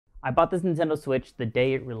I bought this Nintendo Switch the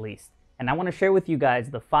day it released, and I want to share with you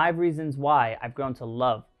guys the 5 reasons why I've grown to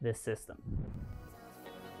love this system.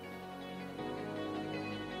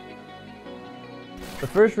 The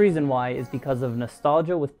first reason why is because of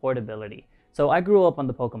nostalgia with portability. So I grew up on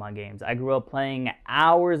the Pokemon games. I grew up playing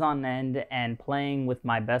hours on end and playing with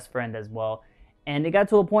my best friend as well. And it got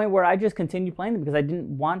to a point where I just continued playing them because I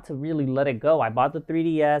didn't want to really let it go. I bought the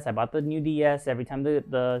 3DS, I bought the new DS every time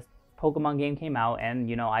the Pokemon game came out,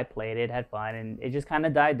 and I played it, had fun, and it just kind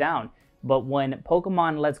of died down. But when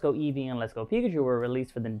Pokemon Let's Go Eevee and Let's Go Pikachu were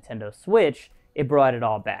released for the Nintendo Switch, it brought it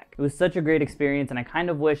all back. It was such a great experience, and I kind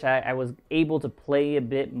of wish I was able to play a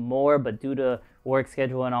bit more, but due to work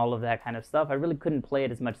schedule and all of that kind of stuff, I really couldn't play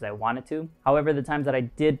it as much as I wanted to. However, the times that I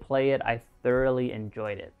did play it, I thoroughly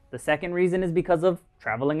enjoyed it. The second reason is because of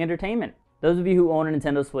traveling entertainment. Those of you who own a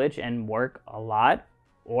Nintendo Switch and work a lot,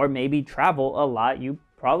 or maybe travel a lot, you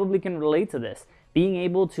probably can relate to this. Being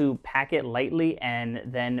able to pack it lightly and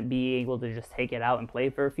then be able to just take it out and play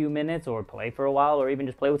for a few minutes or play for a while or even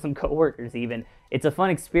just play with some coworkers even. It's a fun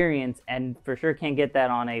experience, and for sure can't get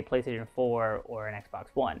that on a PlayStation 4 or an Xbox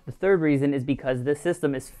One. The third reason is because this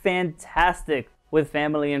system is fantastic with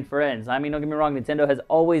family and friends. I mean, don't get me wrong, Nintendo has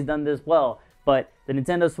always done this well, but the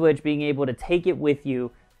Nintendo Switch, being able to take it with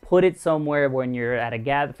you, put it somewhere when you're at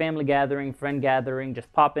a family gathering, friend gathering,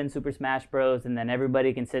 just pop in Super Smash Bros. And then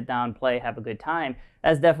everybody can sit down, play, have a good time.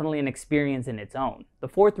 That's definitely an experience in its own. The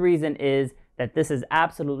fourth reason is that this is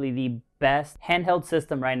absolutely the best handheld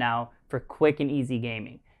system right now for quick and easy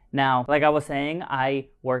gaming. Now, like I was saying, I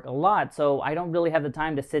work a lot, so I don't really have the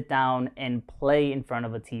time to sit down and play in front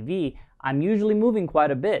of a TV. I'm usually moving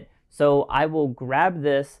quite a bit, so I will grab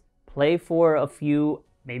this, play for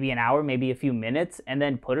maybe an hour, maybe a few minutes, and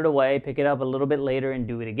then put it away, pick it up a little bit later and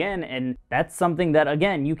do it again. And that's something that,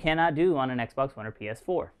 again, you cannot do on an Xbox One or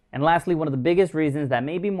PS4. And lastly, one of the biggest reasons that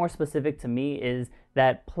may be more specific to me is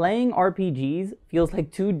that playing RPGs feels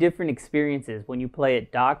like two different experiences when you play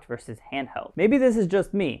it docked versus handheld. Maybe this is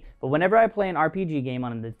just me, but whenever I play an RPG game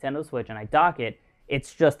on a Nintendo Switch and I dock it, it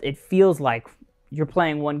feels like you're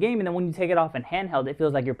playing one game, and then when you take it off in handheld, it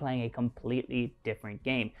feels like you're playing a completely different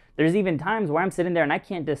game. There's even times where I'm sitting there and I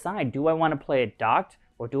can't decide, do I want to play it docked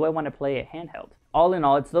or do I want to play it handheld? All in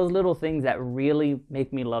all, it's those little things that really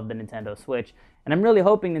make me love the Nintendo Switch, and I'm really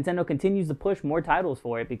hoping Nintendo continues to push more titles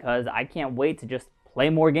for it because I can't wait to just play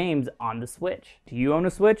more games on the Switch. Do you own a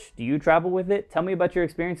Switch? Do you travel with it? Tell me about your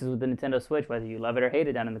experiences with the Nintendo Switch, whether you love it or hate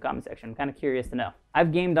it, down in the comment section. I'm kind of curious to know.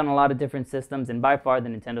 I've gamed on a lot of different systems, and by far the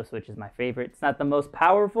Nintendo Switch is my favorite. It's not the most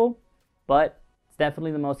powerful, but it's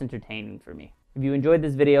definitely the most entertaining for me. If you enjoyed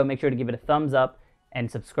this video, make sure to give it a thumbs up and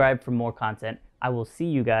subscribe for more content. I will see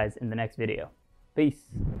you guys in the next video. Peace.